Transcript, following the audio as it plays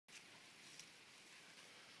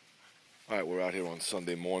Alright, we're out here on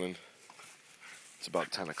Sunday morning. It's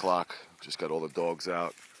about 10 o'clock. Just got all the dogs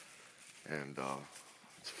out. And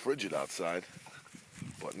it's frigid outside,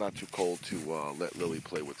 but not too cold to let Lily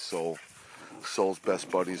play with Soul. Soul's best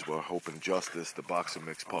buddies were Hope and Justice, the boxer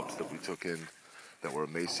mix pups that we took in that were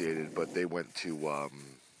emaciated, but they went to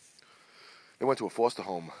a foster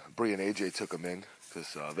home. Bree and AJ took them in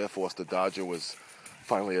because their foster Dodger was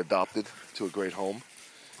finally adopted to a great home.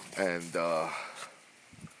 And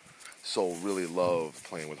Soul really loved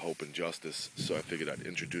playing with Hope and Justice, so I figured I'd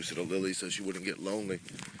introduce her to Lily so she wouldn't get lonely.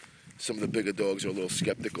 Some of the bigger dogs are a little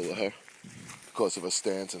skeptical of her because of her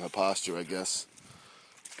stance and her posture, I guess.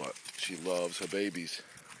 But she loves her babies.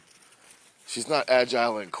 She's not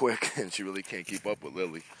agile and quick, and she really can't keep up with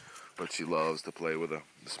Lily, but she loves to play with her.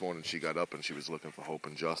 This morning she got up and she was looking for Hope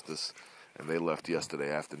and Justice, and they left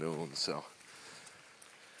yesterday afternoon, so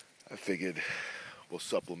I figured we'll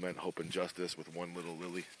supplement Hope and Justice with one little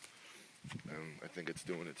Lily, and I think it's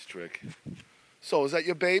doing its trick. So, is that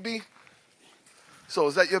your baby? So,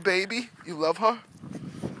 is that your baby? You love her?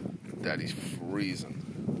 Daddy's freezing.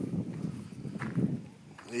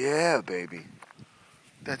 Yeah, baby.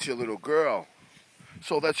 That's your little girl.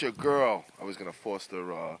 So, that's your girl. I was going to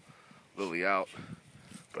foster Lily out,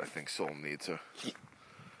 but I think Soul needs her.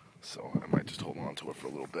 So, I might just hold on to her for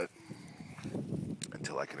a little bit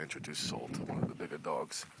until I can introduce Soul to one of the bigger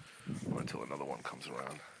dogs, or until another one comes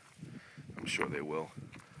around. I'm sure they will.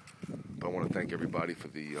 But I want to thank everybody for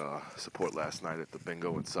the support last night at the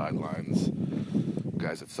bingo at Sidelines. You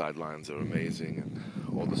guys at Sidelines are amazing,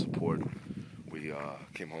 and all the support. We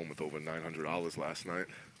came home with over $900 last night.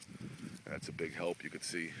 That's a big help. You could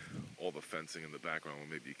see all the fencing in the background. Well,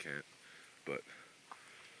 maybe you can't, but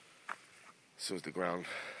as soon as the ground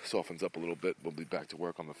softens up a little bit, we'll be back to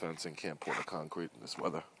work on the fencing. Can't pour the concrete in this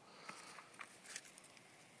weather.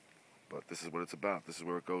 But this is what it's about. This is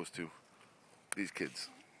where it goes to. These kids.